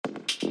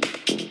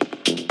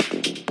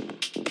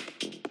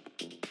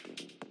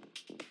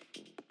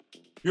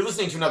You're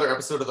listening to another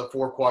episode of the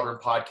Four Quadrant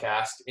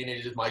Podcast, and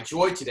it is my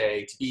joy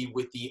today to be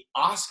with the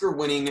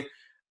Oscar-winning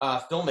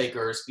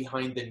filmmakers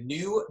behind the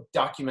new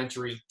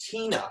documentary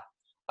Tina,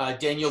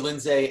 Daniel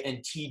Lindsay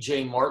and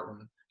T.J.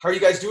 Martin. How are you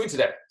guys doing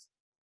today?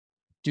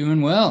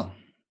 Doing well.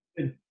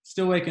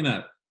 Still waking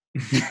up.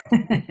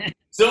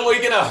 Still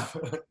waking up.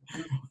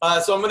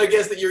 So I'm going to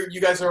guess that you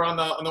guys are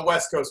on the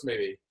West Coast,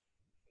 maybe.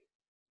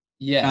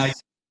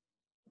 Yes,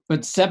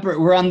 but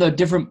separate. We're on the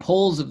different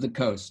poles of the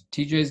coast.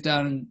 TJ's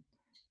down in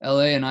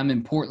LA, and I'm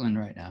in Portland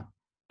right now.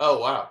 Oh,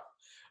 wow.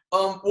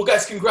 Well,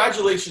 guys,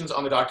 congratulations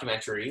on the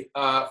documentary.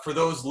 For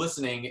those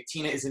listening,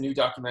 Tina is a new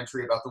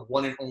documentary about the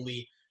one and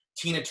only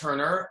Tina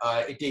Turner.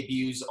 It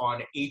debuts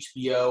on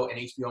HBO and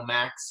HBO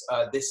Max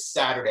this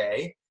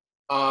Saturday.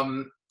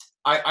 The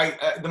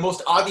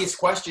most obvious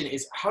question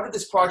is, how did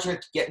this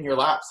project get in your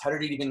laps? How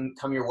did it even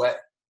come your way?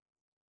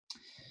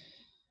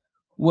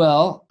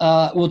 Well,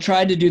 we'll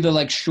try to do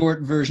the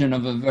short version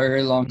of a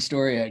very long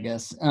story, I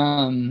guess.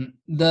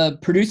 The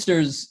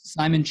producers,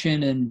 Simon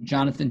Chin and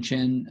Jonathan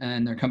Chin,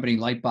 and their company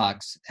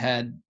Lightbox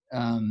had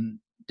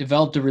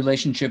developed a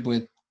relationship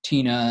with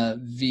Tina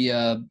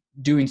via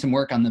doing some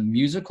work on the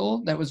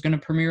musical that was going to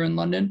premiere in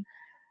London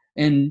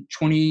in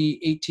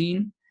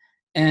 2018.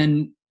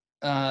 And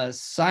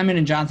Simon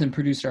and Jonathan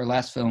produced our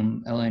last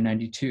film, LA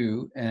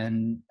 92,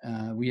 and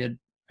we had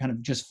kind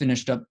of just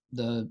finished up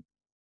the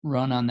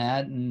run on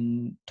that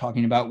and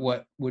talking about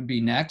what would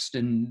be next.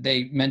 And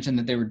they mentioned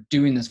that they were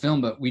doing this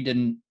film, but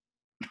we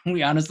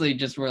honestly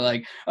just were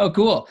like, oh,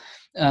 cool.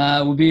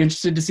 We'll be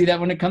interested to see that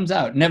when it comes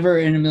out. Never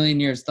in a million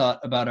years thought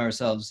about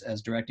ourselves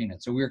as directing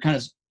it. So we were kind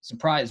of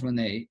surprised when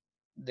they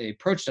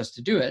approached us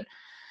to do it.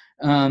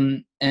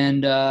 And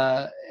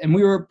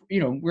we were,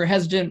 we're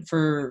hesitant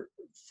for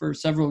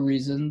several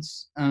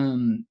reasons.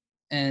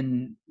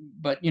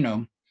 But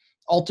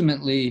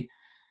ultimately,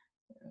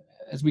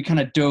 as we kind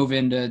of dove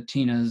into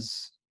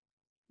Tina's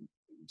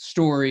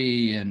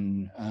story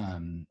and,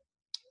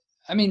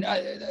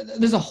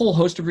 there's a whole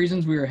host of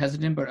reasons we were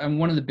hesitant, but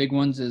one of the big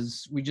ones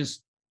is we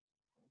just,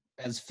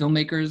 as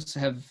filmmakers,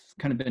 have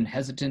kind of been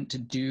hesitant to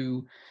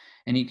do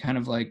any kind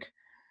of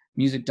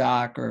music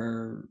doc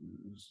or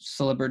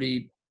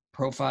celebrity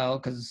profile,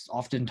 because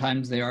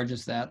oftentimes they are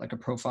just that, like a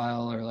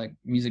profile, or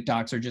music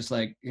docs are just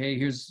hey,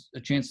 here's a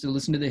chance to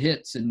listen to the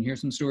hits and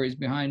here's some stories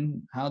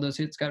behind how those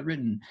hits got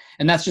written,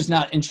 and that's just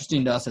not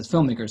interesting to us as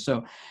filmmakers.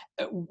 So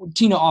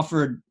Tina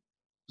offered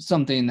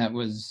something that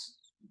was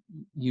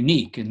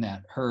unique in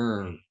that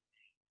her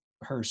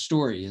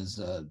story is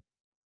a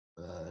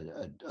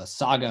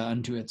saga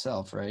unto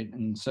itself, right?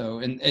 And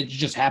it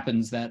just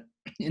happens that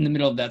in the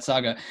middle of that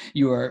saga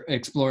you are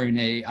exploring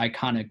a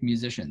iconic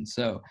musician.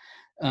 So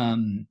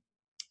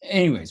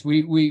anyways,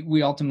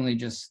 we ultimately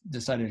just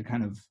decided to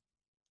kind of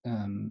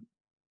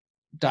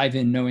dive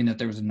in, knowing that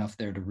there was enough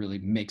there to really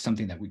make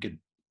something that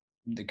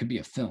could be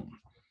a film.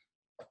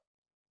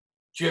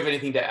 Do you have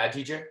anything to add,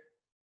 TJ?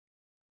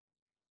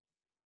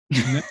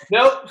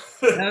 Nope.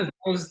 that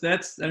was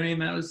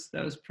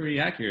pretty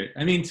accurate.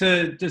 I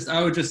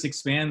would just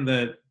expand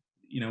that,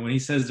 when he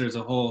says there's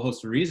a whole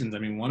host of reasons,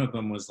 one of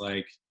them was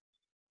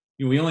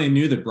we only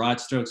knew the broad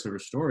strokes of her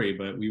story,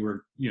 but we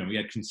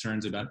had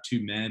concerns about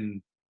two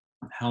men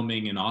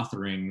helming and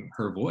authoring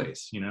her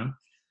voice.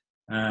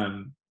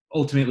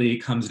 Ultimately it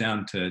comes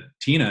down to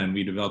Tina, and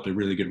we developed a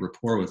really good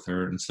rapport with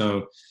her, and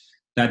so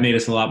that made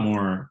us a lot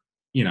more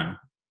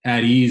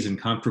at ease and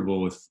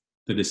comfortable with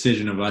the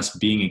decision of us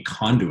being a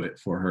conduit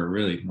for her,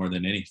 really, more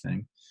than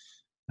anything.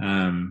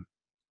 And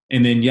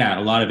then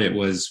a lot of it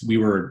was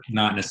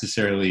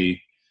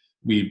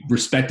we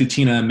respected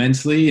Tina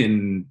immensely,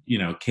 and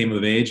came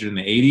of age in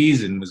the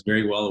 80s and was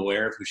very well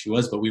aware of who she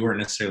was, but we weren't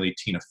necessarily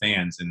Tina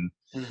fans, and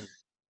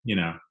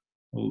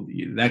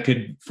that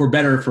could, for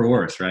better or for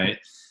worse, right?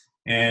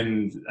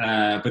 And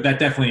but that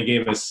definitely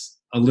gave us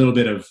a little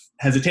bit of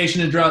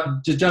hesitation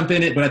to jump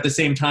in it, but at the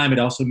same time, it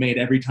also made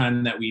every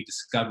time that we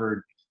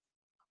discovered,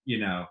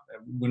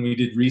 when we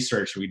did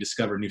research, we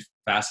discovered new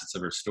facets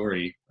of her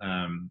story.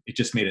 It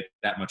just made it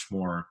that much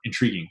more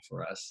intriguing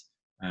for us.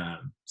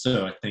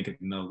 So I think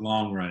in the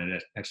long run,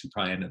 it actually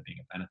probably ended up being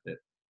a benefit.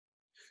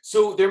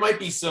 So there might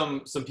be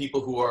some people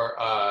who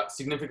are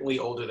significantly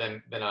older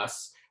than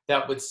us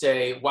that would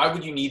say, why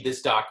would you need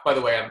this doc? By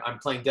the way, I'm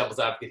playing devil's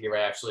advocate here.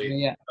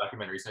 The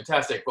documentary is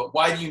fantastic, but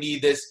why do you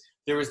need this?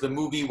 There was the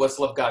movie, What's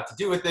Love Got to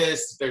Do with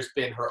This? There's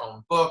been her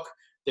own book.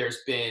 There's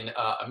been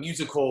a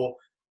musical.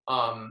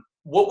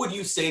 What would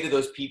you say to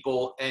those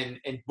people? And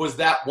was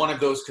that one of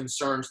those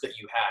concerns that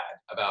you had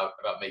about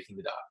making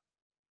the doc?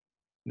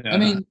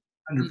 Yeah,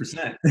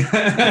 100%.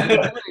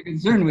 That's a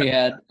concern we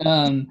had.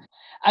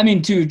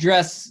 To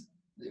address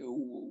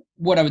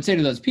what I would say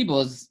to those people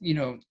is,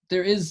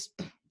 there is,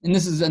 and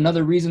this is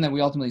another reason that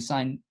we ultimately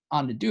signed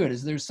on to do it,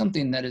 is there's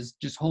something that is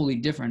just wholly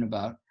different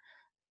about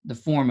the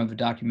form of a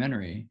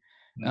documentary.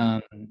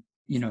 I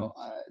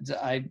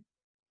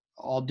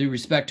all due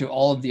respect to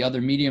all of the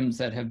other mediums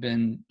that have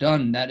been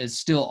done, that is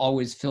still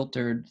always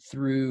filtered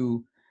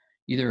through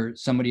either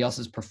somebody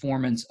else's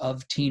performance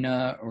of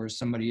Tina or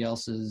somebody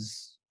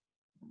else's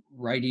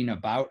writing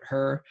about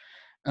her.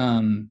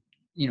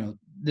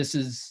 This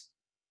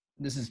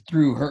is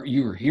through her,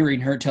 you were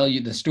hearing her tell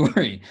you the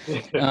story.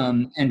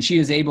 And she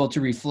is able to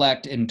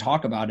reflect and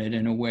talk about it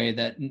in a way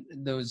that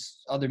those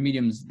other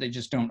mediums, they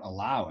just don't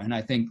allow. And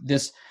I think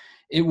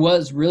it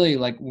was really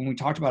like, when we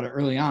talked about it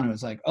early on, it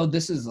was like, oh,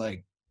 this is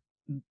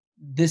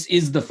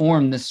the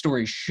form this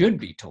story should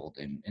be told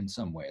in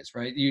some ways,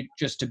 right? You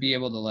just to be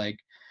able to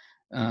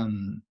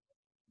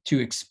to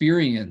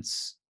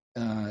experience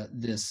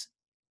this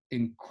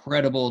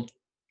incredible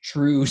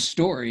true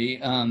story,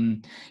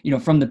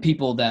 from the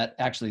people that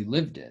actually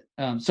lived it.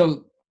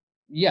 So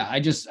yeah,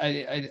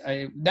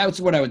 I that's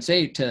what I would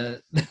say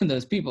to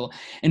those people.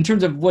 In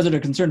terms of, was it a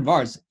concern of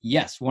ours?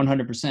 Yes,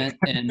 100%.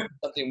 And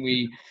something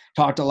we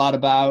talked a lot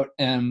about.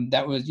 And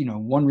that was,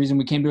 one reason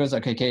we came to it was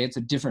like, okay, it's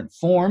a different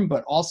form,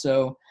 but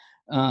also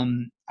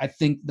I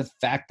think the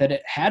fact that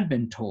it had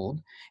been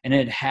told and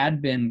it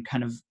had been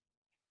kind of,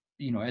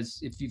 as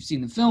if you've seen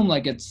the film,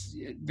 like it's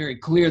very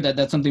clear that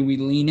that's something we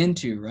lean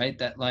into, right?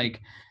 That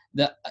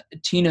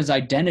Tina's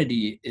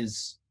identity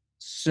is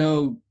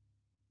so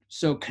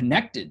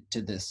connected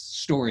to this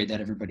story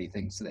that everybody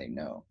thinks they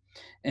know.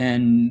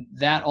 And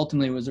that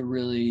ultimately was a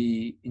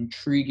really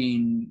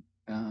intriguing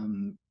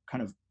kind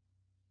of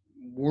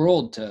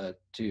world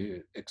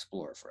to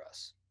explore for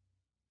us.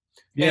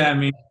 Yeah, I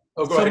mean,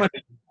 go ahead.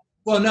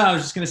 Well, no, I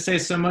was just going to say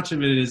so much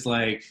of it is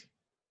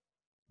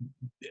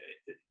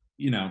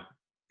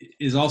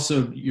is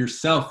also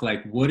yourself.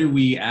 Like, what are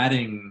we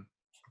adding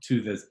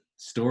to the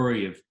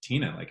story of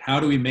Tina? Like, how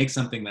do we make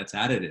something that's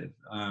additive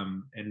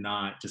and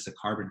not just a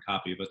carbon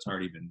copy of what's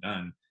already been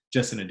done,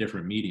 just in a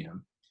different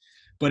medium?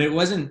 But it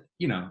wasn't,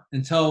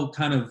 until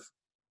kind of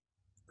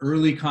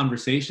early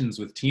conversations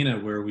with Tina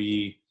where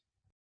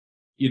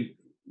it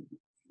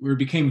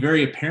became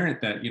very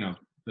apparent that,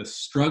 the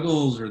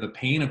struggles or the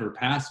pain of her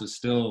past was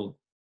still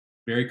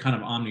very kind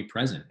of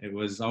omnipresent. It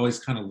was always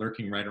kind of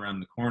lurking right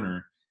around the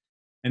corner.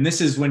 And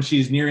this is when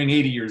she's nearing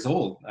 80 years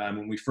old,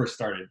 when we first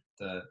started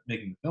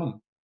making the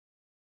film.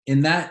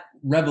 And that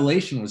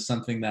revelation was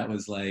something that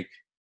was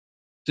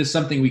just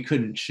something we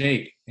couldn't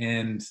shake.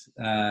 And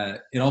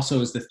it also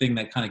was the thing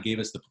that kind of gave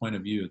us the point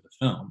of view of the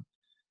film.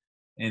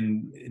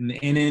 And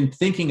in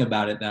thinking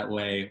about it that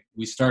way,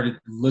 we started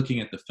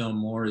looking at the film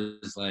more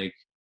as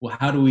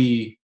well,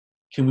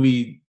 can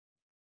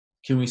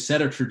we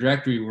set a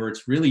trajectory where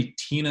it's really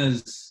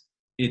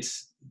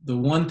it's the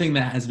one thing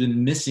that has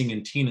been missing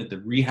in Tina, the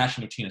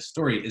rehashing of Tina's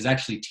story, is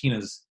actually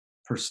Tina's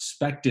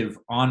perspective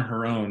on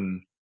her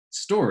own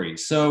story.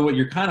 So what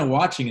you're kind of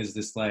watching is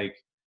this,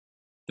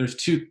 there's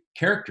two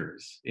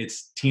characters.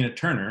 It's Tina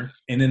Turner,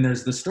 and then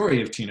there's the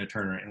story of Tina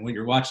Turner. And what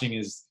you're watching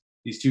is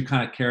these two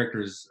kind of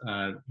characters,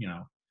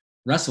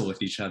 wrestle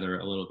with each other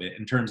a little bit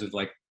in terms of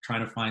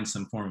trying to find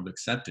some form of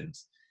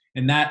acceptance.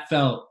 And that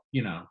felt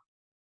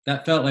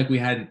like we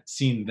hadn't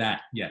seen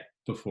that yet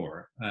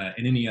before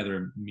in any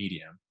other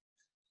medium.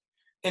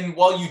 And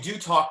while you do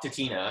talk to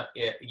Tina,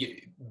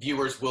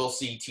 viewers will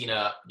see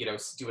Tina,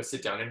 do a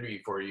sit-down interview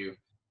for you.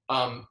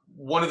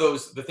 One of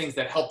the things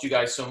that helped you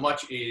guys so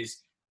much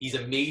is these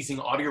amazing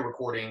audio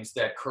recordings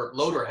that Kurt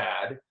Loder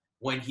had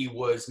when he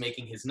was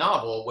making his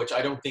novel, which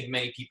I don't think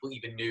many people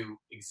even knew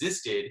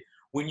existed.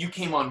 When you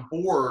came on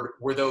board,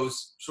 were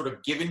those sort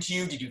of given to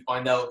you? Did you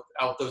find out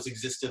those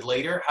existed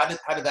later? How did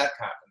that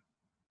happen?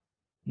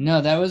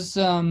 No, that was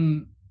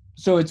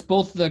so it's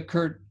both the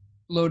Kurt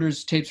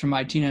Loder's tapes from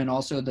Tina and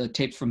also the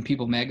tapes from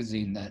People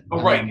magazine that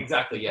right,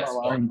 exactly, yes,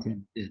 Carl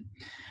Arrington did.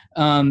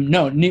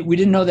 No, we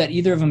didn't know that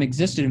either of them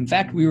existed. In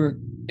fact,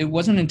 it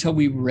wasn't until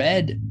we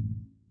read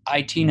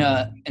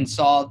Tina and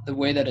saw the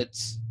way that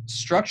it's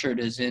structured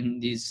is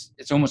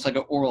it's almost like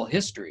an oral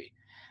history.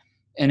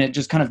 And it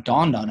just kind of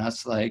dawned on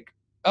us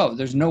oh,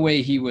 there's no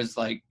way he was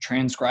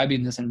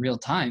transcribing this in real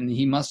time.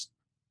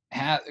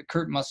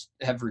 Kurt must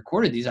have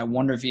recorded these. I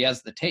wonder if he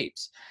has the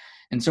tapes.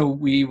 And so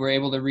we were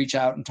able to reach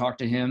out and talk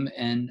to him.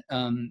 And,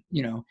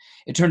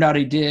 it turned out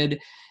he did.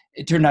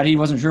 It turned out he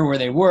wasn't sure where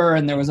they were.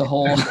 And there was a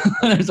whole,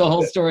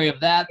 story of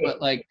that. But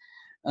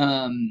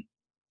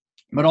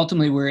but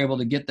ultimately we were able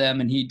to get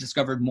them, and he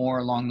discovered more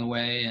along the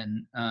way.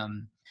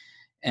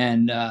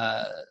 And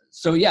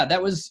so, yeah,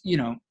 that was,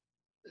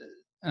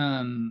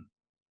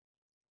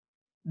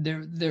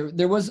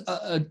 there was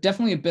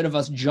definitely a bit of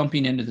us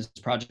jumping into this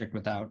project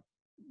without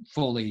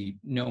fully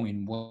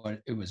knowing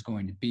what it was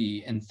going to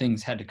be, and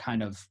things had to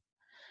kind of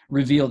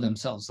reveal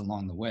themselves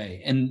along the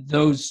way. And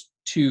those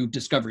two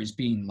discoveries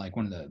being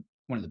one of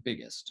the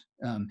biggest.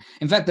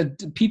 In fact,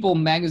 the People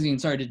magazine,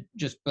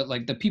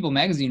 the People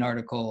magazine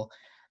article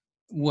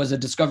was a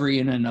discovery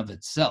in and of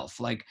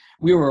itself.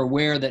 We were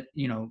aware that,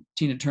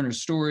 Tina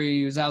Turner's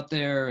story was out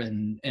there,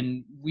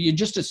 and we had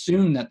just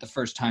assumed that the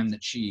first time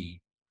that she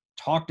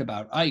talked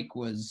about Ike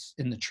was,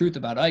 and the truth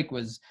about Ike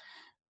was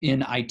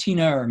in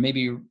Tina or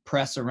maybe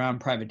press around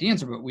Private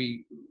Dancer. But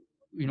we,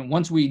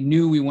 once we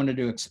knew we wanted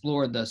to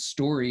explore the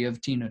story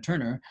of Tina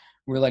Turner,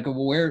 we're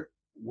well,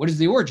 what is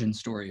the origin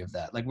story of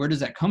that? Where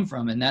does that come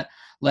from? And that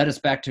led us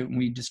back to when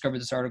we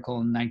discovered this article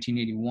in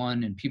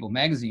 1981 in People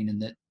magazine,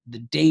 and that the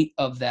date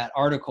of that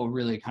article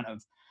really kind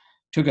of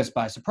took us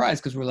by surprise,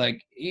 because we're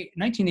like,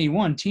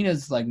 1981,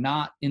 Tina's like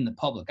not in the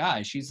public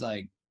eye. She's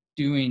like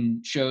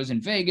doing shows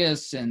in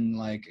Vegas and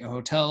like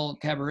hotel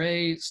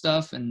cabaret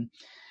stuff. And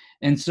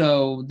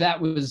so that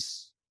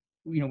was,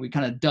 we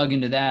kind of dug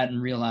into that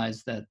and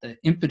realized that the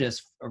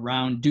impetus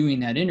around doing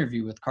that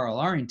interview with Carl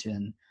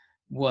Arrington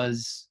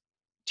was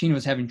Tina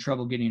was having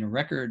trouble getting a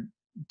record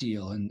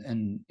deal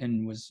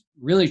and was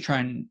really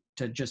trying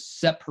to just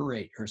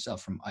separate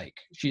herself from Ike.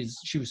 She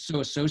was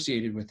so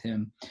associated with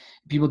him.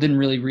 People didn't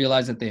really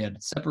realize that they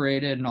had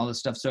separated and all this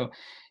stuff. So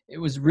it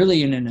was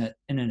really in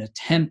an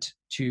attempt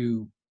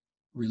to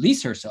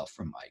release herself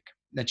from Ike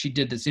that she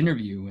did this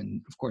interview.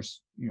 And of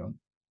course,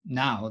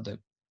 now the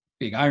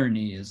big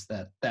irony is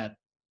that that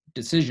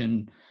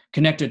decision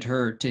connected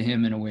her to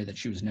him in a way that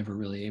she was never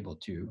really able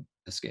to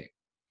escape.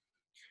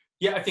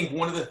 Yeah, I think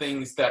one of the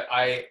things that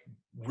I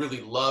really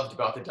loved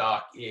about the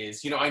doc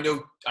is, I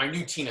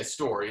knew Tina's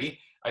story.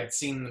 I'd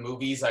seen the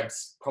movies. I've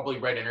probably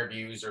read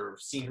interviews or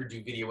seen her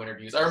do video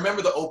interviews. I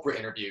remember the Oprah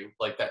interview,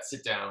 like that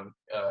sit down.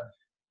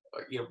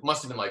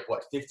 Must have been like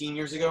 15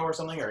 years ago or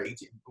something, or 18.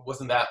 It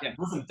wasn't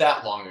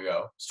that long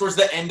ago. It's towards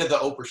the end of the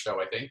Oprah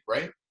show, I think,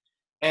 right?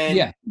 And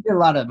yeah, he did a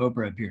lot of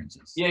Oprah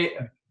appearances. Yeah.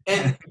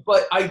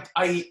 But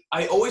I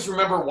always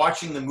remember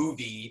watching the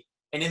movie.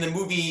 And in the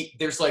movie,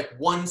 there's like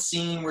one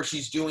scene where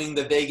she's doing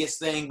the Vegas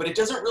thing, but it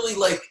doesn't really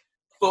like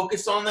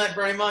focus on that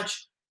very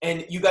much.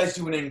 And you guys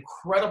do an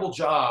incredible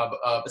job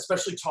of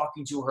especially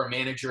talking to her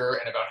manager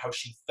and about how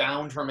she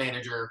found her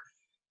manager.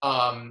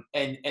 And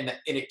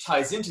it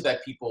ties into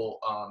that People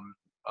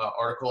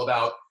article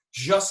about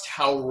just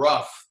how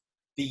rough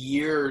the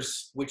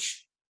years,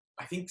 which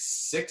I think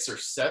 6 or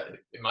 7,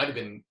 it might have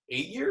been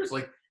 8 years,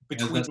 like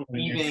between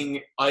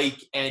leaving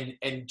Ike and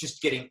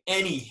just getting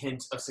any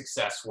hint of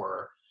success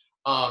were.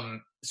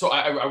 So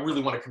I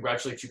really want to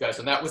congratulate you guys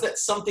on that. Was that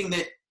something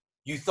that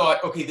you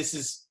thought, okay, this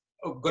is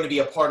going to be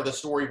a part of the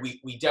story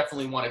we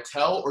definitely want to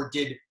tell, or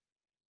did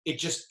it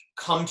just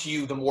come to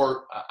you the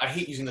more, I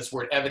hate using this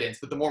word evidence,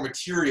 but the more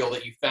material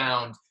that you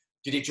found,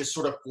 did it just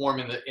sort of form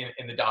in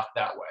the doc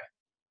that way?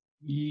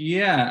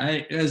 Yeah,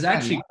 it was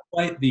actually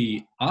quite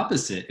the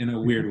opposite in a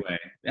weird way.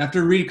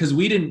 After because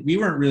we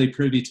weren't really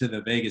privy to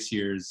the Vegas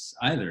years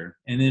either.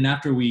 And then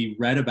after we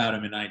read about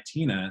him in I,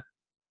 Tina,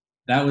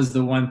 that was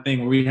the one thing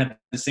where we had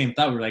the same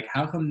thought. We're like,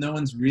 how come no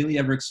one's really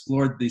ever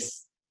explored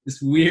this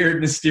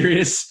weird,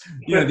 mysterious,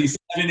 these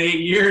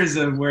 7-8 years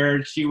of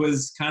where she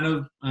was kind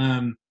of,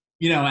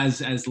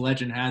 as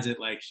legend has it,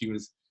 like she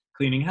was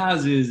cleaning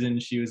houses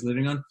and she was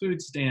living on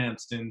food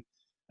stamps, and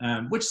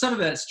which some of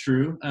that's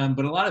true,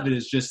 but a lot of it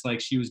is just like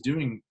she was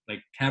doing like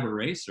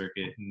cabaret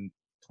circuit and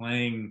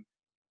playing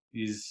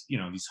these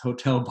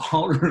hotel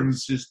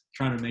ballrooms, just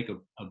trying to make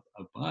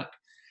a buck.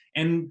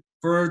 And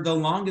for the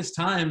longest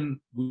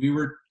time, we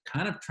were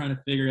kind of trying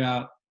to figure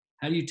out,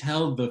 how do you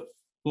tell the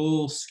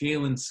full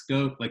scale and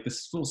scope, like the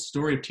full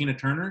story of Tina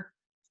Turner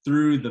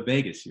through the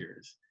Vegas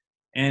years?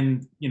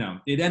 And,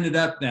 it ended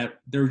up that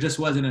there just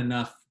wasn't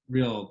enough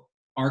real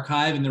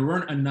archive, and there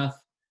weren't enough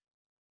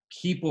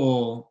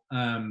people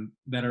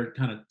that are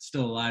kind of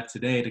still alive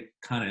today to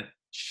kind of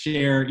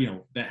share,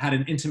 that had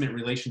an intimate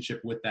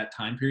relationship with that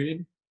time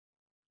period,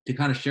 to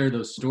kind of share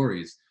those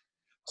stories.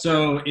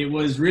 So it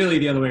was really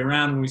the other way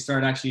around when we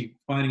started actually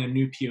finding a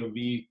new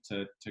POV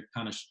to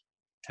kind of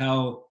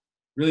tell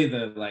really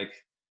the, like,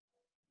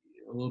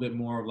 a little bit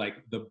more of like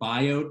the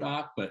bio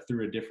doc, but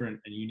through a different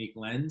and unique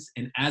lens.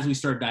 And as we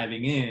started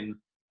diving in,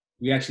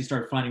 we actually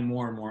started finding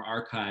more and more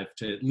archive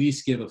to at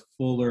least give a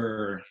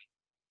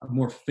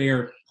more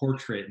fair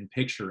portrait and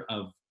picture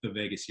of the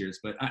Vegas years.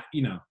 But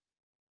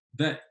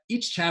that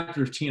each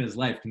chapter of Tina's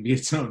life can be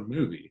its own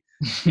movie.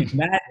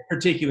 That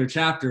particular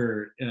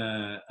chapter,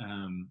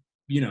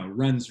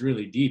 runs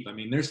really deep. I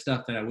mean, there's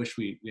stuff that I wish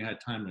we had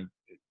time to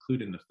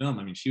include in the film.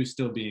 I mean, she was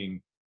still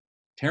being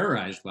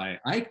terrorized by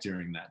Ike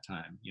during that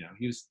time.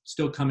 He was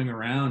still coming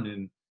around,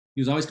 and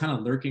he was always kind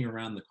of lurking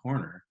around the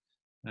corner,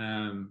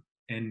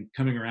 and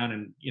coming around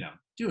and,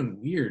 doing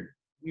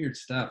weird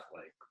stuff,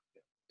 like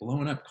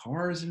blowing up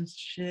cars and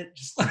shit.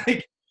 Just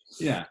like,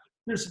 yeah,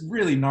 there's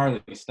really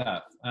gnarly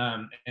stuff.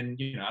 And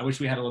I wish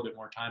we had a little bit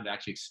more time to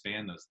actually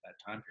expand that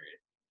time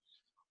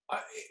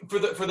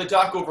period. For the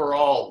doc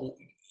overall,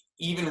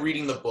 even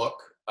reading the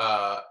book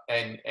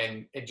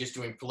and just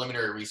doing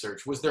preliminary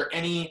research, was there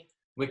any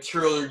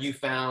material you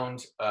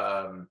found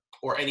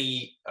or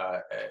any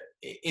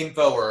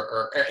info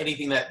or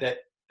anything that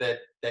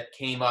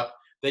came up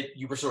that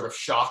you were sort of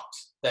shocked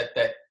that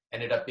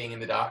ended up being in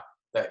the doc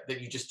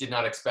that you just did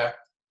not expect?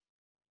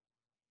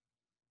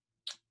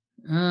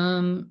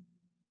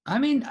 I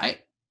mean,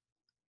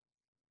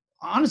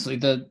 honestly,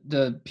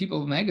 the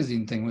People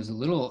magazine thing was a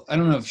little, I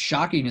don't know if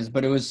shocking is,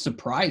 but it was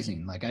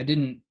surprising. Like I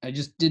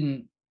just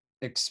didn't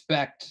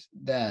expect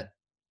that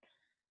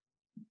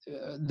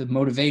the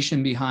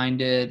motivation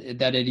behind it,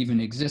 that it even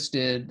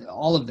existed.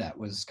 All of that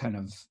was kind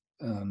of,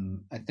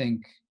 I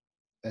think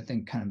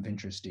kind of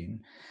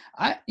interesting.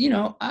 I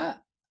will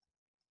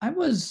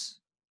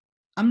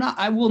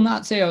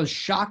not say I was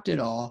shocked at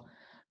all,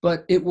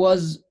 but it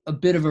was a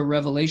bit of a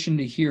revelation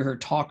to hear her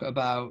talk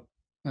about,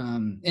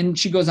 and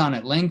she goes on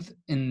at length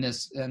in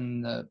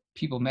the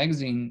People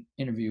magazine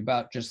interview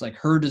about just like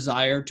her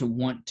desire to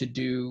want to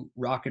do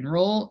rock and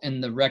roll,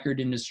 and the record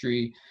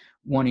industry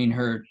wanting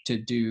her to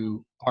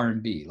do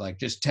R&B,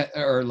 like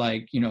or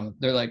like, you know,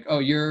 they're like, oh,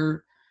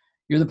 you're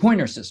the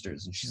Pointer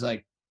Sisters, and she's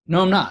like,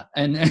 no, I'm not.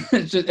 And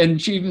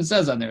and she even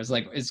says on there, it's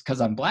like, it's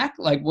because I'm black.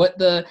 Like what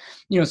the,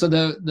 you know, so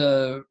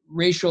the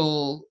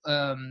racial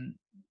or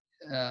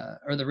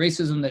the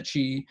racism that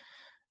she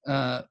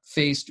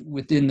faced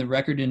within the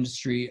record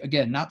industry,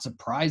 again, not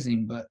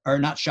surprising, or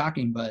not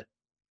shocking, but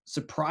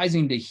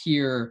surprising to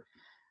hear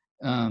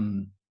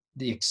the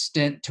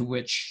extent to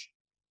which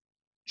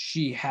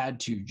she had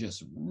to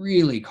just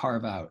really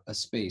carve out a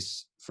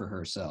space for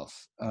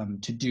herself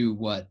to do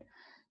what,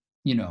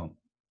 you know,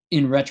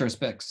 in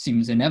retrospect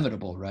seems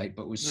inevitable, right?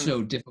 But was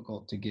so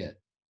difficult to get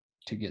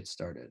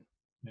started.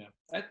 Yeah,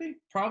 I think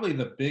probably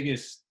the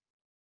biggest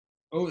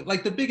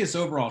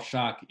overall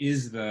shock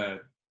was the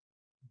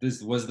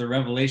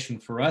revelation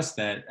for us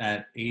that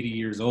at 80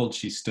 years old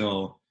she's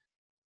still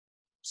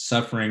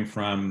suffering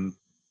from,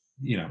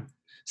 you know,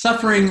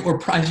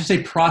 or I should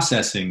say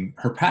processing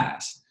her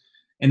past,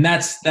 and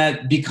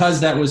because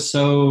that was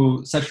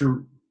so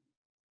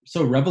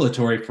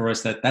revelatory for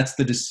us, that's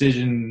the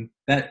decision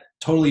that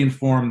totally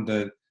informed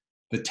the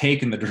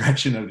take and the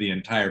direction of the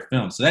entire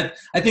film. So that,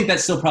 I think that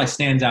still probably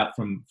stands out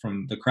from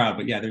the crowd.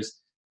 But yeah, there's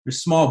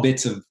small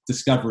bits of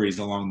discoveries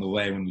along the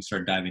way when we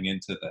start diving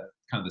into the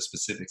kind of the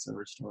specifics of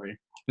her story.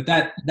 But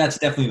that's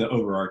definitely the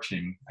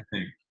overarching, I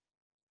think,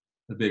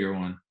 the bigger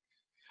one.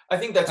 I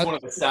think that's one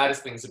of the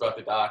saddest things about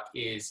the doc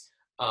is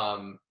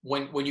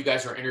when you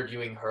guys are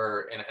interviewing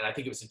her, and I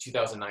think it was in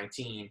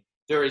 2019,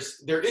 there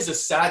is a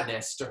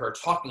sadness to her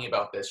talking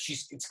about this.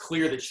 It's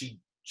clear that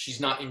she's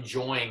not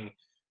enjoying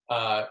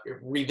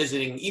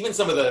revisiting even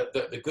some of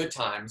the good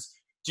times.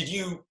 Did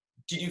you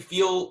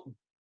feel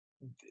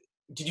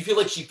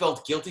like she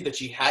felt guilty that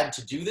she had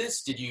to do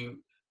this?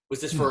 Was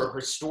this for her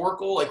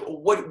historical? Like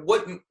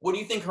what do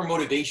you think her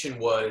motivation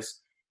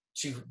was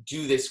to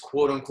do this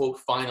quote unquote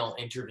final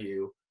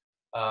interview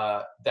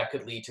that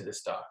could lead to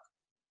this doc?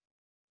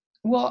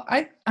 Well,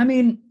 I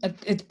mean,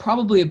 it's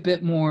probably a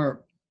bit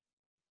more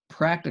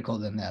practical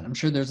than that. I'm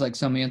sure there's like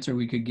some answer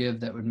we could give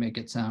that would make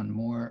it sound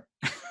more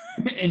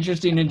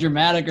interesting and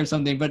dramatic or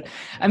something. But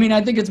I mean,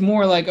 I think it's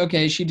more like,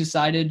 okay, she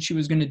decided she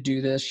was going to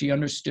do this. She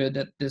understood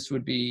that this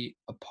would be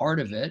a part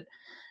of it.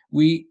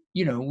 We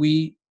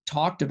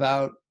talked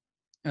about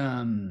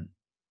the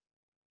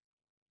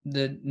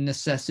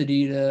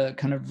necessity to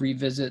kind of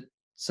revisit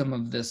some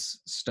of this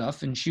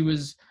stuff, and she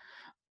was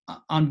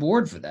on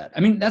board for that.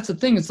 I mean, that's the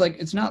thing. It's like,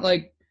 it's not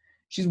like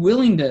she's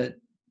willing to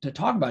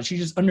talk about it. She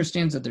just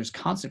understands that there's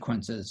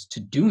consequences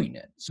to doing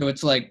it. So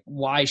it's like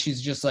why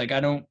she's just like, I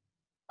don't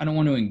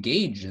want to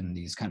engage in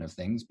these kind of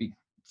things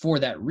for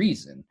that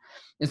reason.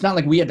 It's not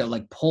like we had to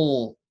like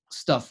pull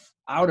stuff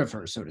out of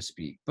her, so to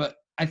speak. But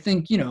I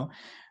think, you know,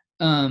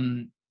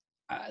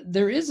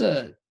 there is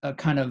a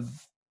kind of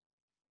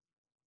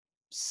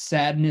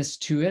sadness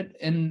to it.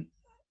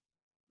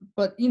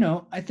 But, you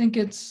know, I think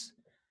it's,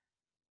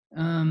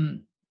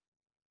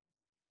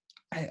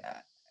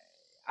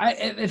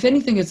 if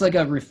anything, it's like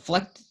a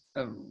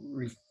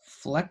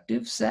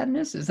reflective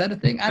sadness. Is that a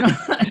thing? I don't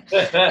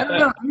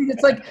know. I mean,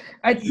 it's like,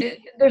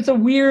 there's a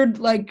weird,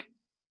 like,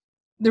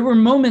 there were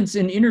moments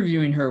in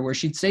interviewing her where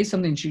she'd say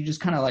something, she'd just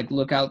kind of like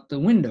look out the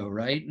window,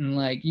 right? And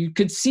like, you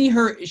could see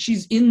her,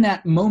 she's in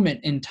that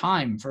moment in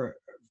time for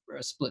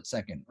a split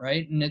second,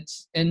 right?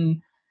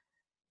 And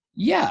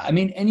yeah, I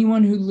mean,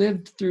 anyone who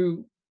lived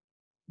through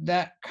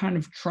that kind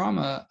of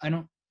trauma,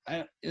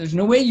 there's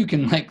no way you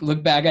can like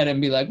look back at it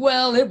and be like,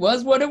 well, it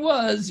was what it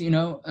was, you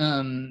know?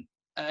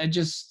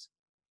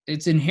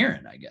 It's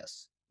inherent, I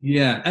guess.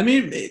 Yeah. I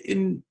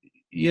mean,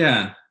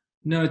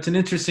 no, it's an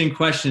interesting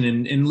question.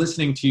 And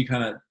listening to you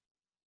kind of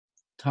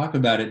talk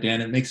about it,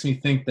 Dan, it makes me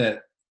think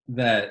that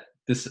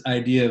this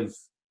idea of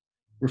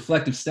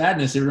reflective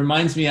sadness, it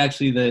reminds me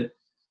actually that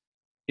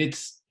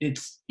it's,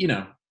 you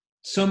know,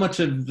 so much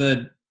of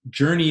the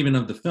journey even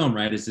of the film,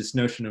 right, is this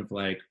notion of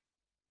like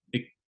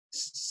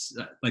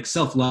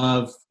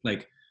self-love,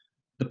 like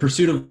the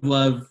pursuit of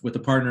love with a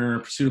partner,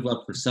 pursuit of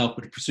love for self,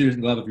 but the pursuit of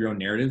love of your own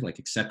narrative, like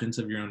acceptance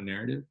of your own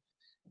narrative.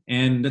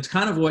 And that's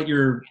kind of what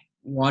you're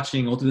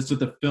watching. This is what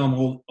the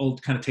film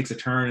old kind of takes a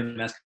turn, and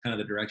that's kind of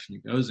the direction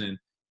it goes in.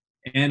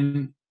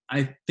 And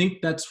I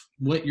think that's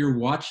what you're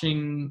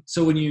watching.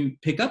 So when you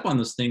pick up on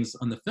those things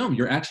on the film,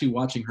 you're actually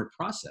watching her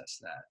process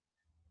that.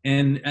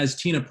 And as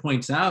Tina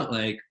points out,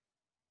 like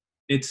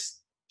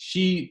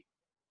you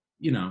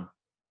know,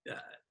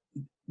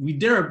 we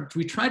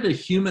tried to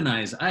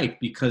humanize Ike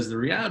because the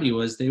reality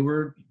was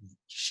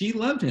she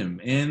loved him,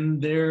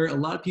 and a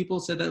lot of people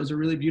said that was a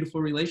really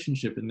beautiful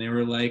relationship, and they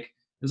were like,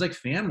 it was like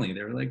family.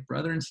 They were like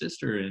brother and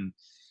sister. And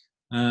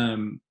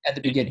at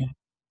the beginning.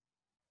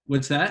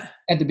 What's that?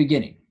 At the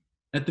beginning,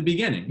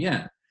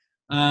 yeah.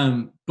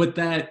 But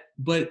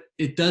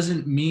it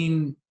doesn't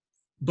mean.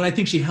 But I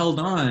think she held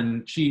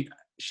on. She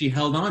she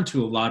held on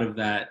to a lot of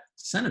that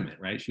sentiment,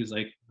 right? She was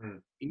like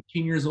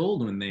 18 years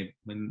old when they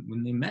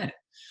met.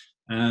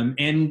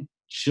 And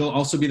she'll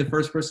also be the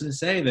first person to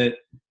say that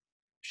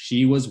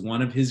she was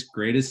one of his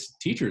greatest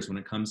teachers when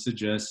it comes to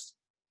just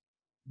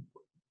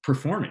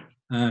performing,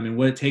 and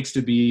what it takes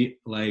to be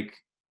like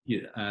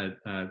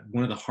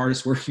one of the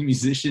hardest working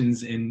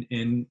musicians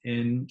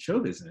in show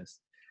business.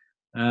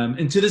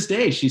 And to this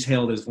day, she's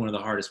hailed as one of the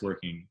hardest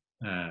working,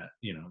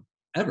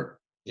 ever.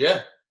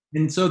 Yeah.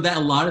 And so that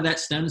a lot of that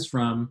stems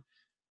from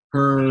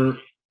her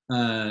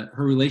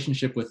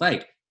relationship with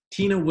like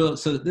Tina will.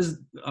 So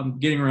I'm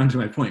getting around to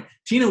my point.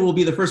 Tina will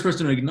be the first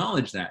person to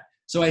acknowledge that.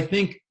 So I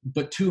think,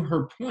 but to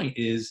her point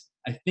is,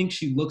 I think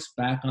she looks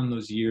back on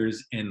those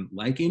years and,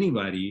 like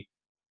anybody,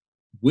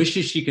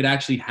 wishes she could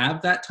actually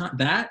have that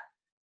time,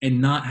 and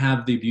not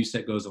have the abuse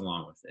that goes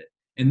along with it.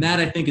 And that,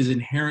 I think, is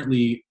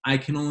inherently, I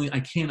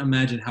can't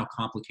imagine how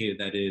complicated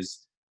that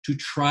is, to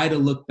try to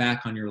look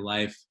back on your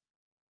life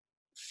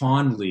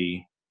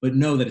fondly, but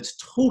know that it's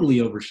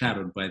totally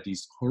overshadowed by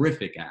these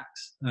horrific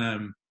acts.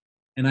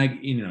 And I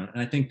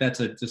think that's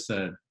a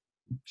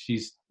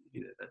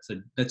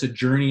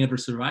journey of a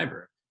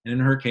survivor. And in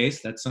her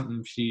case, that's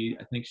something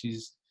I think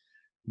she's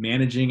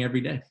managing every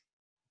day.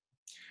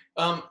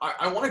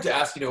 I wanted to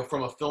ask,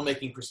 from a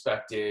filmmaking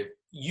perspective,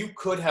 you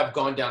could have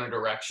gone down a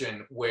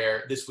direction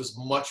where this was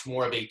much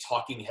more of a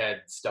talking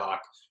head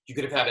stock. You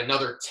could have had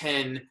another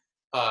 10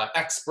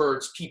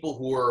 experts, people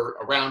who were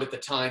around at the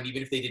time,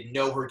 even if they didn't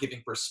know her,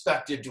 giving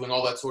perspective, doing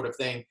all that sort of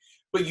thing.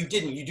 But you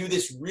didn't. You do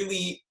this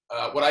really,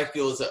 what I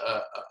feel is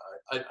a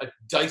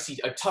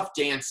tough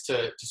dance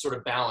to sort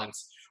of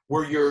balance,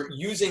 where you're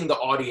using the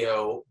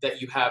audio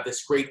that you have,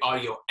 this great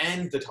audio,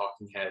 and the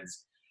talking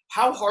heads.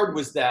 How hard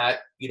was that,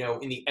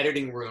 in the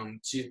editing room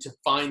to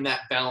find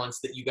that balance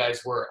that you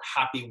guys were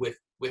happy with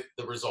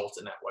the results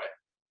in that way?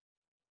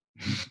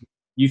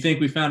 You think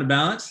we found a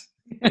balance?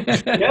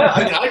 Yeah,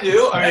 I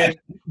do. I mean,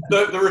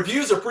 the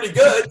reviews are pretty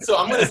good, so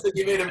I'm going to say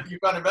you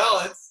found a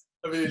balance.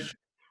 I mean,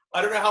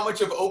 I don't know how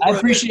much of Oprah.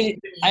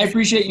 I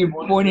appreciate you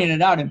pointing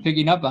it out and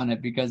picking up on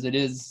it, because it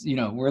is,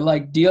 we're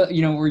like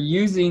we're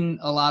using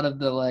a lot of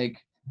the like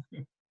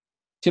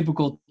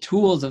typical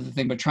tools of the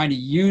thing, but trying to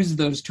use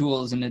those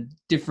tools in a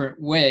different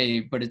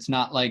way. But it's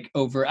not like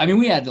over. I mean,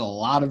 we had a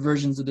lot of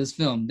versions of this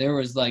film. There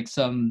was like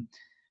some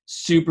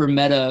super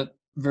meta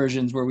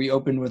versions where we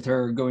opened with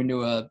her going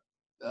to a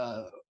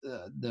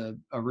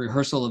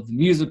rehearsal of the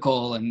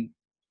musical, and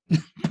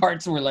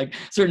parts where like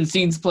certain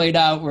scenes played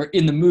out were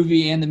in the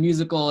movie and the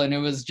musical, and it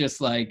was just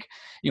like,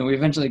 we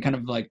eventually kind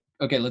of like,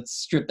 okay, let's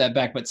strip that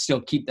back but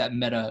still keep that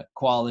meta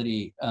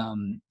quality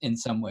in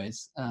some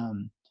ways.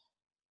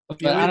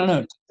 But I don't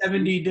know,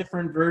 70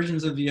 different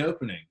versions of the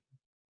opening.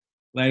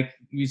 Like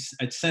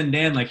I'd send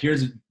Dan like,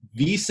 here's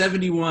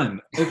V71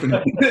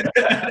 opening.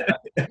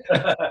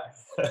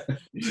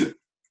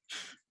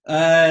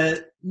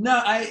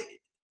 No,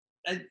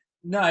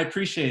 I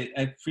appreciate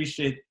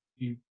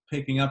you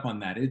picking up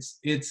on that.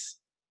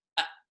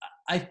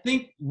 I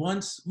think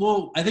once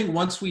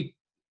we,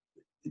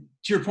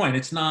 to your point,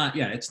 it's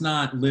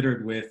not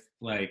littered with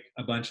like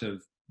a bunch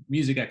of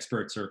music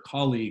experts or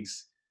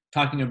colleagues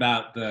talking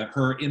about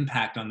her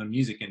impact on the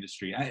music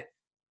industry.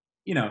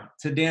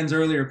 To Dan's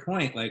earlier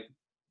point, like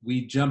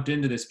we jumped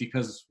into this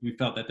because we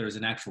felt that there was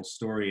an actual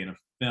story in a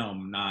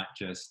film, not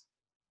just,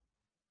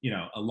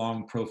 a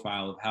long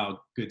profile of how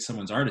good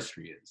someone's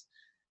artistry is.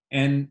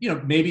 And,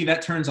 maybe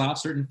that turns off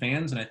certain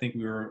fans, and I think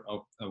we were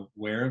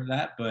aware of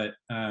that. But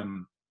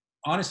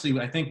honestly,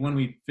 I think when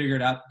we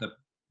figured out the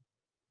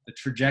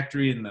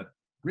trajectory and the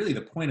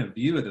point of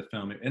view of the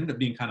film, it ended up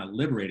being kind of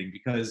liberating,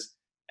 because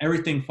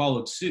everything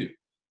followed suit,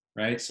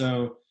 right?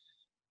 So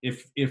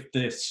if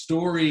the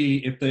story,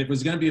 if it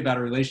was going to be about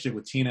a relationship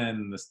with Tina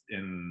and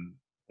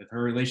with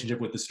her relationship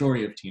with the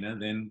story of Tina,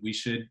 then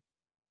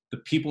the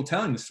people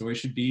telling the story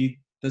should be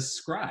the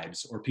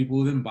scribes or people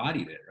who've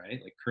embodied it,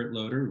 right? Like Kurt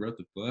Loder, who wrote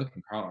the book,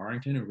 and Carl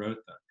Arrington, who wrote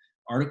the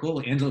article,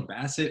 Angela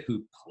Bassett,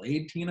 who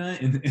played Tina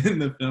in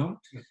the film.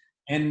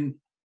 And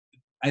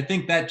I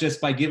think that just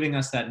by giving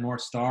us that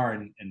North Star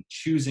and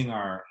choosing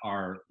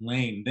our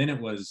lane, then it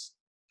was,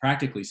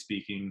 practically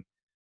speaking,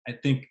 I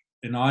think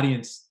an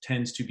audience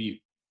tends to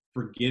be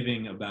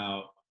forgiving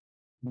about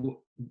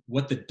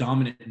what the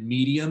dominant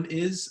medium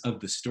is of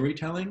the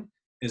storytelling,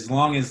 as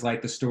long as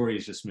like the story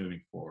is just moving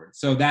forward.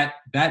 So that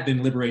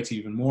then liberates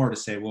even more to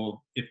say,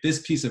 well, if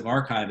this piece of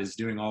archive is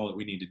doing all that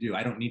we need to do,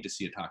 I don't need to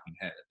see a talking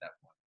head at that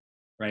point,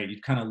 right? You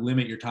kind of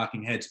limit your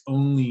talking heads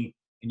only,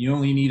 and you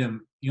only need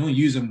them, you only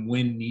use them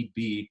when need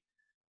be,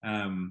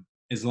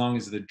 as long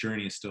as the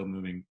journey is still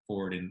moving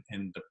forward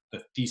and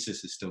the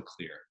thesis is still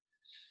clear.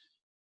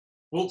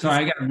 Well,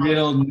 sorry, I got a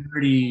real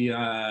nerdy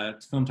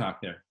film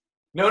talk there.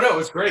 No, it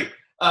was great.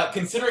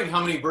 Considering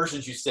how many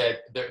versions you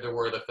said there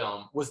were of the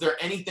film, was there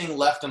anything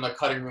left on the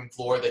cutting room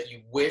floor that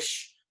you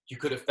wish you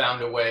could have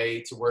found a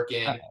way to work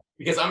in?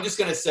 Because I'm just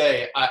going to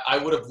say, I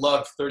would have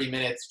loved 30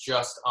 minutes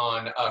just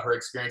on her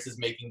experiences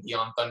making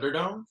Beyond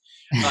Thunderdome.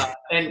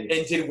 And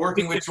did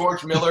working with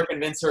George Miller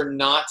convince her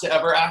not to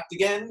ever act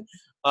again?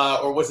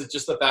 or was it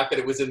just the fact that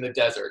it was in the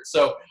desert?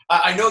 So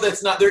I know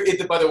that's not there.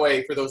 By the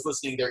way, for those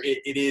listening,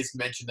 it is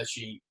mentioned that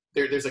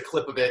there's a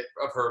clip of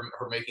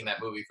her making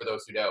that movie for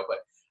those who know.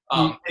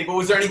 But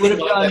was there anything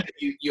like that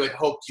you had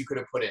hoped you could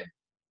have put in?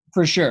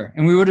 For sure,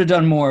 and we would have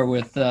done more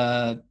with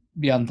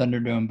Beyond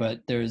Thunderdome,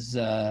 but there's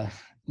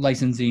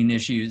licensing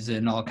issues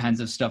and all kinds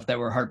of stuff that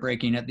were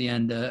heartbreaking at the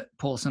end to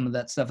pull some of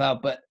that stuff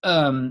out. But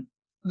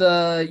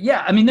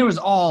there was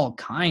all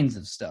kinds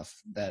of stuff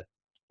that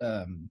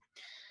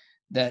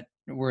that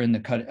were in the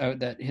cut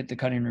that hit the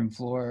cutting room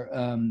floor.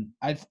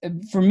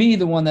 For me,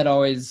 the one that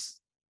always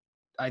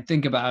I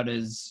think about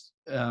is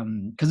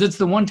because it's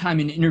the one time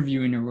in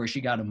interviewing her where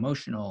she got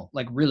emotional,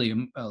 like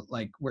really,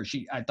 like where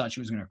I thought she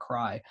was going to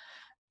cry.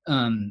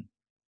 And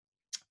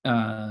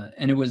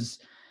it was,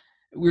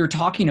 we were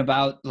talking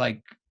about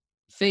like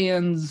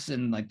fans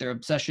and like their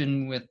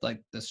obsession with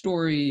like the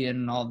story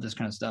and all of this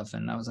kind of stuff.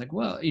 And I was like,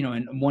 well,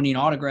 and wanting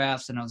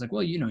autographs. And I was like,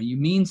 well, you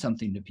mean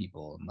something to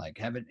people and like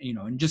have it,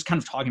 and just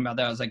kind of talking about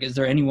that. I was like, is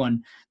there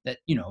anyone that,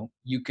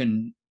 you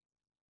can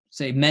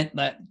say meant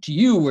that to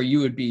you where you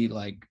would be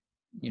like,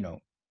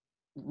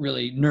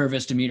 really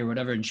nervous to meet or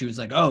whatever? And she was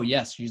like, oh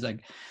yes. She's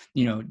like,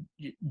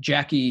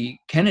 Jackie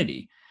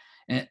Kennedy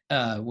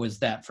was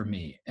that for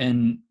me.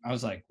 And I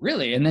was like,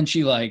 really? And then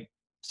she like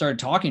started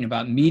talking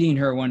about meeting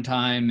her one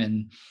time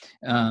and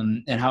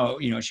how,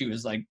 she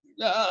was like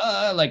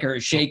her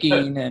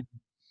shaking.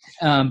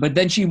 And, but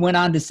then she went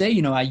on to say,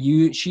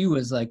 she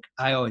was like,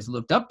 I always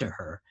looked up to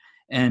her.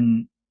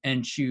 And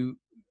she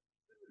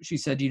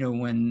said,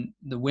 when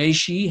the way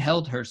she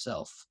held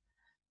herself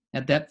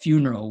at that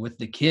funeral with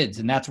the kids,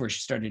 and that's where she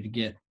started to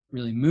get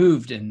really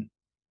moved. And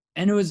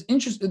it was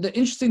interesting. The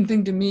interesting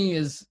thing to me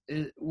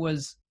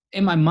was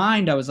in my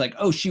mind, I was like,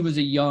 oh, she was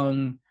a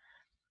young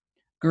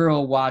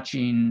girl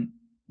watching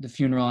the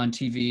funeral on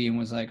TV and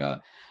was like,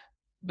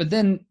 but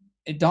then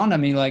it dawned on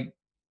me like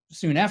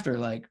soon after,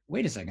 like,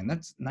 wait a second,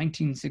 that's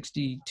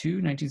 1962,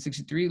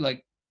 1963.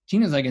 Like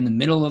Tina's like in the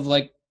middle of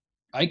like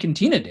Ike and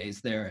Tina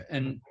days there,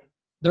 and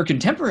they're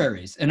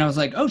contemporaries. And I was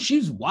like, oh,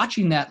 she's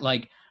watching that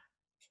like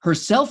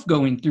herself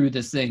going through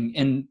this thing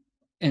and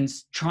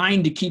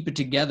trying to keep it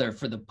together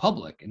for the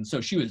public. And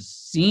so she was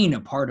seeing a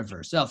part of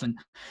herself. And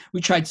we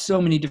tried so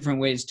many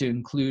different ways to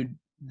include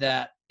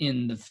that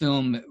in the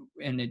film,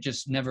 and it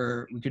just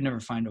we could never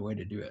find a way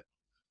to do it.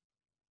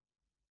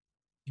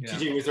 Yeah.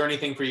 TJ, was there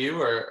anything for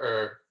you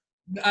or?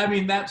 I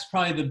mean, that's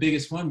probably the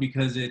biggest one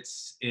because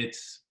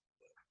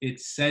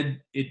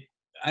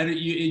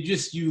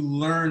you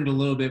learned a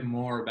little bit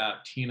more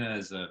about Tina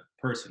as a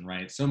person,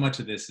 right? So much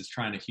of this is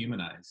trying to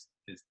humanize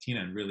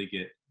Tina and really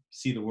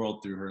see the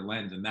world through her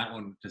lens, and that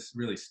one just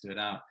really stood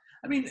out.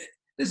 I mean,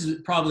 this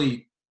is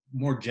probably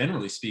more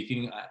generally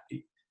speaking,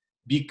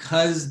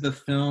 because the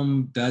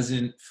film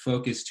doesn't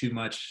focus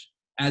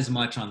as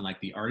much on like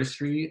the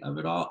artistry of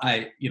it all.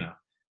 I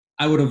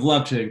would have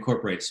loved to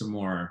incorporate some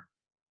more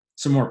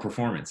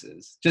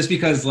performances, just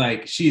because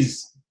like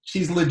she's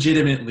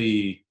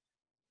legitimately.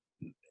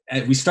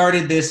 We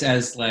started this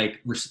as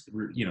like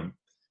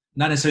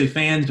not necessarily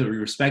fans, but we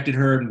respected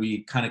her, and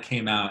we kind of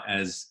came out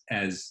as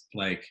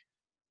like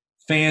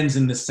fans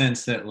in the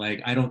sense that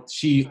like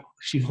she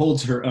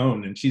holds her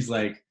own, and she's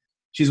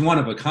one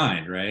of a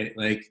kind, right?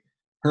 Like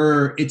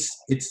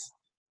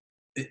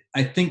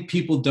I think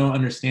people don't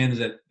understand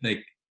that,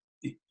 like,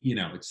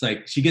 it's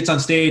like she gets on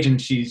stage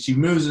and she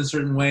moves in a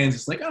certain way, and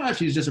it's like,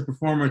 she's just a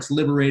performer. It's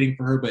liberating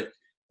for her, but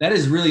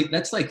that's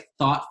like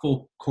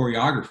thoughtful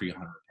choreography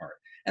on her part.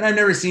 And I've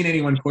never seen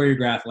anyone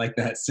choreograph like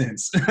that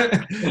since.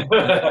 And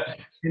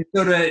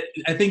so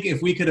I think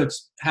if we could have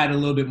had a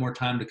little bit more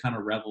time to kind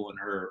of revel in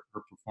her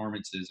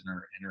performances and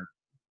her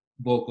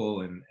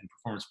vocal and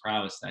performance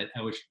prowess, I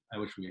wish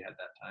we had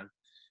that time.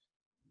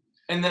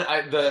 And then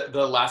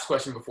the last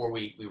question before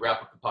we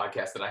wrap up the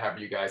podcast that I have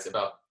for you guys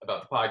about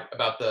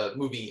the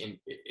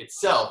movie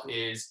itself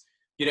is,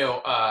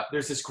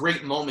 there's this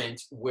great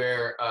moment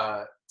where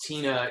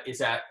Tina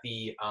is at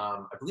the I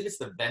believe it's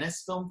the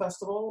Venice Film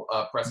Festival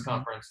press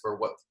conference for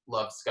What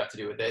Love's Got to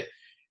Do with It,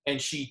 and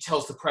she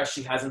tells the press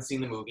she hasn't seen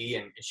the movie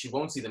and she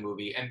won't see the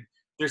movie, and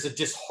there's a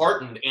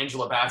disheartened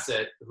Angela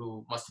Bassett,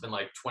 who must have been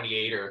like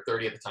 28 or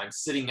 30 at the time,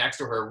 sitting next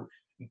to her,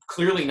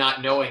 clearly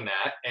not knowing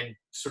that and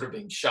sort of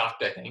being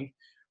shocked, I think.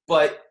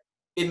 But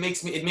it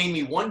made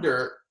me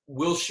wonder,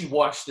 will she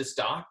watch this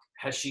doc?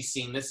 Has she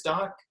seen this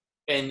doc?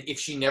 And if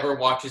she never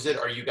watches it,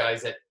 are you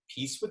guys at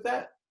peace with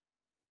that?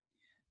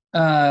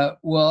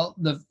 Well,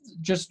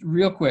 just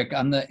real quick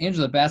on the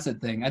Angela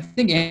Bassett thing, I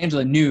think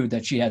Angela knew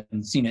that she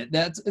hadn't seen it.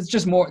 It's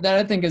just more that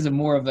I think is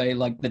more of a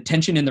like the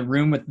tension in the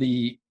room with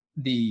the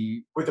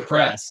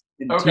press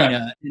and okay.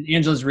 Tina, and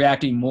Angela's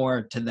reacting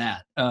more to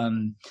that.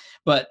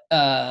 But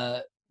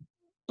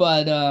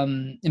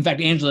in fact,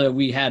 Angela,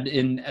 we had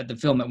at the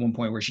film at one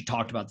point where she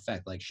talked about the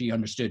fact like she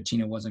understood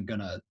Tina wasn't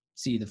gonna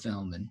see the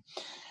film, and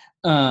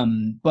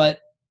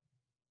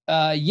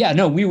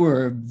we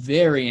were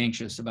very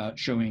anxious about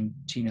showing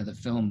Tina the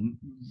film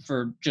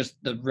for just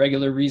the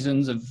regular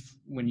reasons of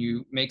when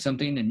you make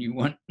something and you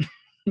want,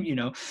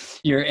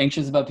 you're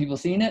anxious about people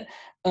seeing it.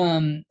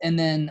 And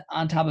then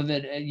on top of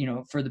it, you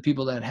know, for the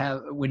people that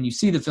have, when you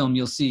see the film,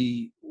 you'll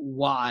see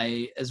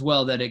why as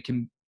well, that it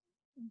can,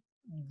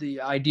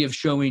 the idea of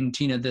showing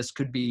Tina this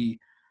could be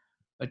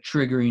a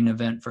triggering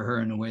event for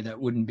her in a way that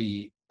wouldn't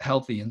be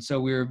healthy. And so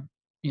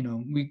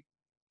we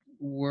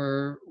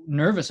were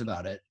nervous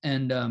about it.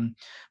 And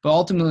but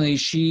ultimately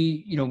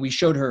she, you know, we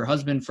showed her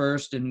husband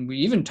first, and we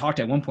even talked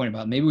at one point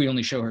about maybe we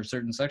only show her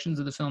certain sections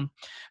of the film,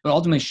 but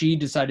ultimately she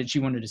decided she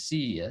wanted to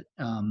see it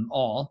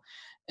all.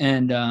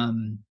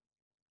 And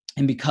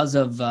because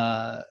of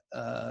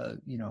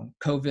you know,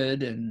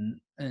 COVID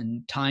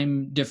and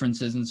time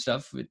differences and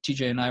stuff,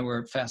 TJ and I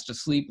were fast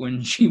asleep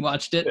when she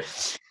watched it,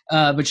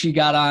 but she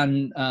got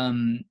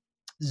on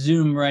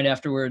Zoom right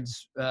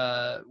afterwards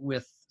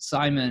with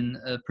Simon,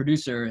 a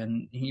producer,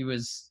 and he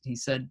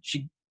said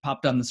she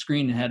popped on the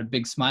screen and had a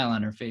big smile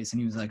on her face, and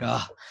he was like,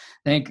 "Oh,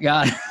 thank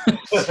God."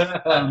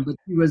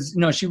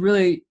 But she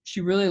really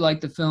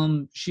liked the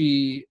film.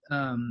 She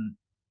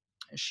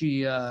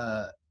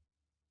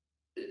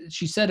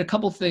said a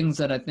couple things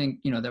that I think,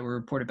 you know, that were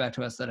reported back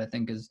to us that I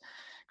think is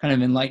kind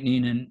of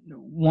enlightening. And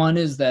one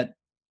is that,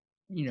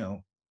 you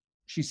know,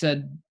 she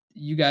said,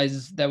 you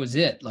guys, that was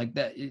it. Like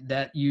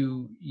that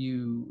you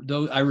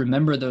though I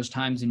remember those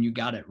times and you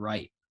got it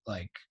right.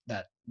 Like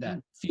that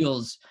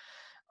feels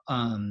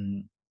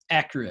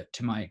accurate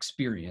to my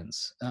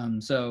experience.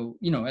 So,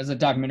 you know, as a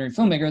documentary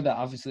filmmaker, that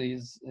obviously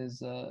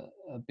is a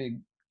big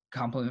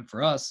compliment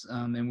for us.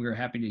 And we were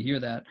happy to hear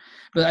that.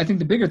 But I think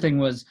the bigger thing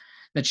was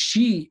that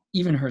she,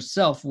 even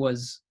herself,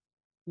 was,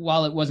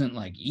 while it wasn't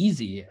like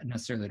easy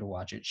necessarily to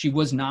watch it, she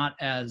was not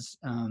as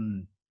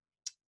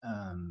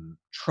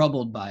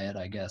troubled by it,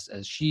 I guess,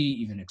 as she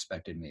even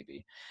expected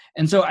maybe.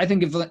 And so I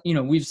think, if, you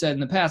know, we've said in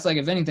the past, like,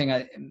 if anything,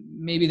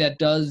 maybe that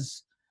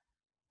does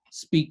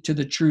speak to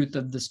the truth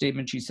of the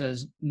statement she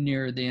says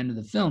near the end of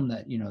the film,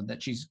 that, you know,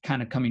 that she's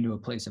kind of coming to a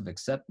place of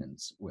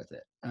acceptance with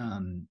it.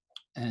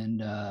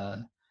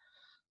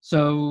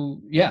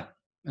 So yeah.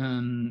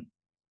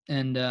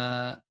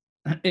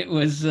 It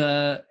was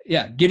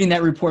getting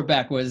that report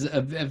back was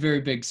a very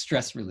big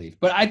stress relief.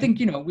 But I think,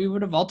 you know, we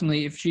would have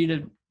ultimately, if she'd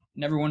have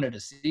never wanted to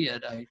see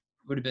it, I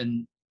would have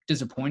been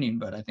disappointing,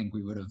 but I think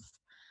we would have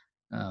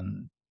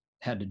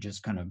had to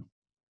just kind of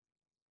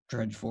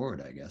trudge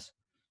forward, I guess.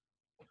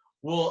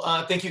 Well,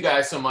 thank you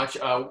guys so much.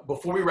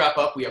 Before we wrap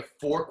up, we have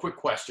 4 quick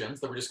questions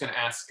that we're just going to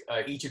ask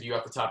each of you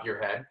off the top of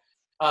your head.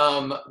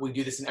 We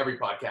do this in every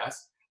podcast.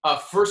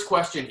 First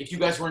question: if you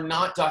guys were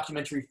not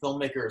documentary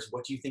filmmakers,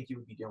 what do you think you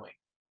would be doing?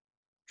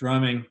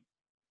 Drumming.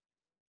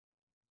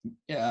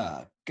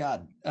 Yeah,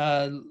 God.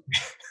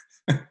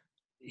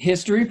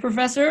 History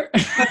professor?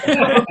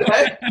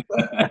 Okay.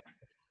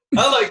 I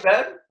like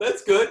that.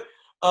 That's good.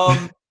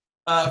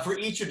 For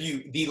each of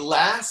you, the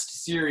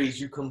last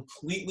series you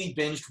completely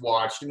binged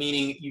watched,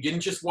 meaning you didn't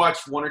just watch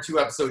 1 or 2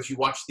 episodes, you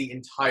watched the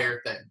entire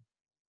thing.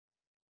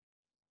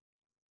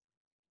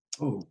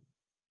 Oh.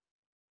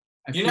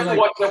 You never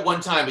watched it one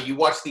time, but you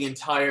watched the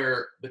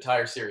entire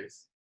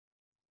series.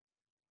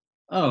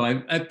 Oh,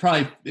 I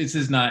probably, this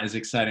is not as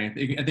exciting. I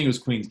think it was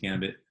Queen's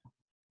Gambit.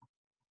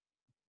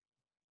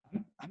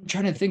 I'm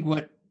trying to think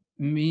what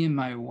me and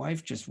my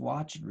wife just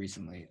watched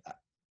recently,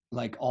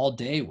 like all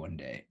day one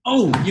day.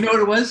 Oh, you know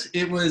what it was?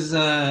 It was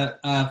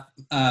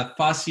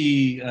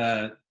Fosse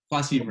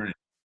Verdon.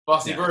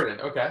 Fosse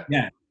Verdon, okay.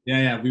 Yeah.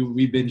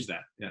 We binged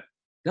that. Yeah,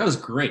 that was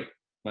great.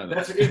 By the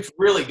way. It's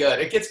really good.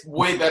 It gets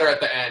way better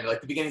at the end.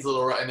 Like the beginning's a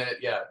little rough, and then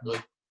really.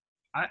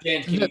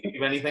 Dan, can you think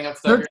of anything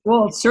else?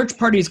 Search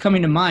Party is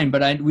coming to mind,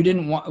 but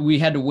we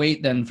had to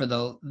wait then for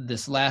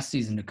this last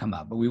season to come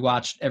out, but we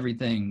watched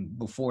everything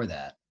before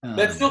that.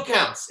 That still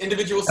counts.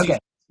 Individual seasons.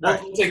 Okay.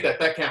 We'll take that.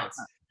 That counts.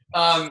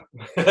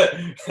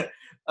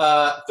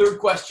 Third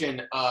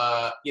question,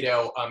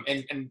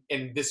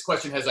 and this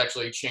question has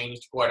actually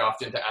changed quite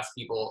often to ask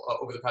people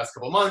over the past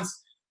couple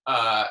months.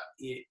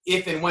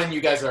 If and when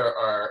you guys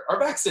are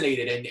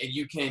vaccinated and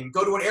you can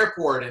go to an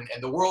airport and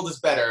the world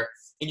is better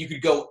and you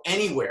could go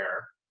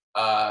anywhere,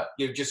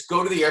 just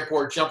go to the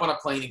airport, jump on a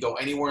plane and go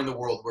anywhere in the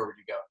world, where would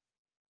you go?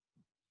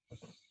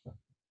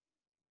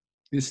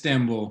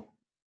 Istanbul.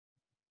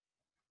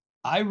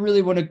 I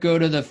really want to go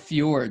to the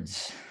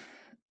fjords.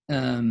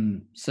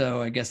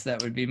 So I guess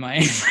that would be my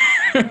answer.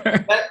 Is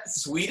that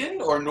Sweden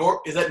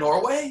or is that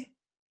Norway?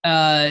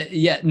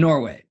 Yeah,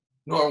 Norway.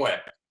 Norway.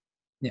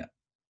 Yeah.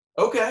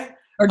 Okay.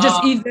 Or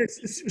just either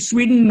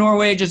Sweden,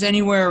 Norway, just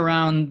anywhere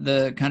around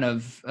the kind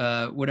of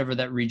whatever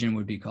that region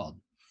would be called.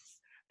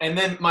 And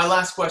then my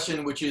last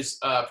question, which is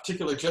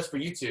particular just for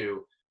you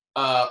two,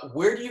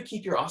 where do you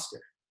keep your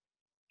Oscar?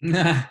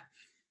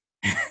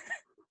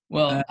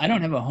 Well, I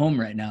don't have a home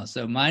right now,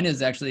 so mine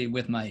is actually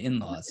with my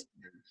in-laws.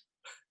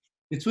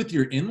 It's with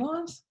your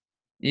in-laws?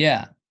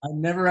 Yeah. I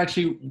never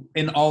actually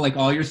in all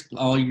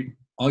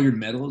your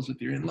medals with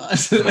your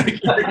in-laws.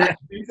 Like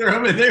they're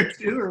over there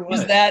too, or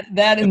what? That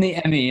and the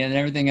Emmy and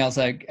everything else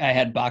I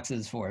had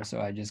boxes for,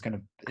 so I just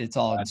it's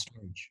all in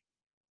storage.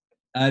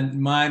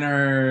 Mine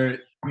are,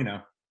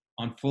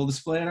 on full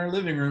display in our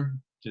living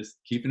room. just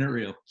keeping it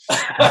real.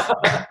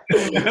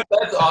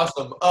 That's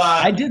awesome.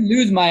 I did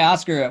lose my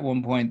Oscar at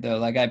one point though.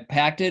 Like I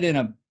packed it in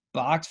a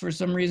box for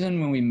some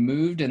reason when we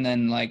moved, and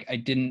then like I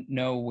didn't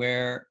know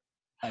where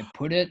I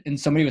put it, and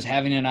somebody was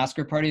having an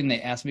Oscar party and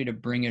they asked me to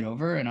bring it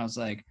over, and I was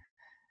like,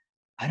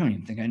 I don't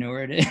even think I know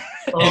where it is.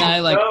 And I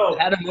like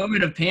had a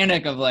moment of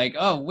panic of like,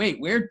 oh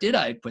wait, where did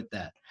I put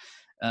that?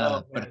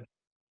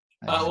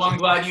 Well, I'm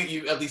glad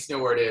you at least know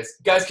where it is.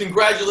 Guys,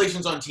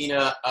 congratulations on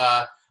Tina.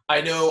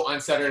 I know on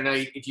Saturday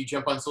night, if you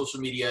jump on social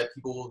media,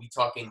 people will be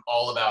talking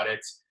all about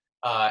it.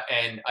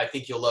 And I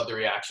think you'll love the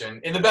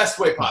reaction in the best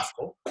way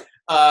possible.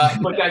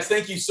 But guys,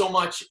 thank you so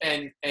much,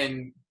 and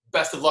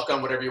best of luck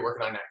on whatever you're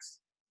working on next.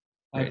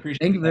 I appreciate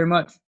it. Thank you very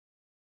much.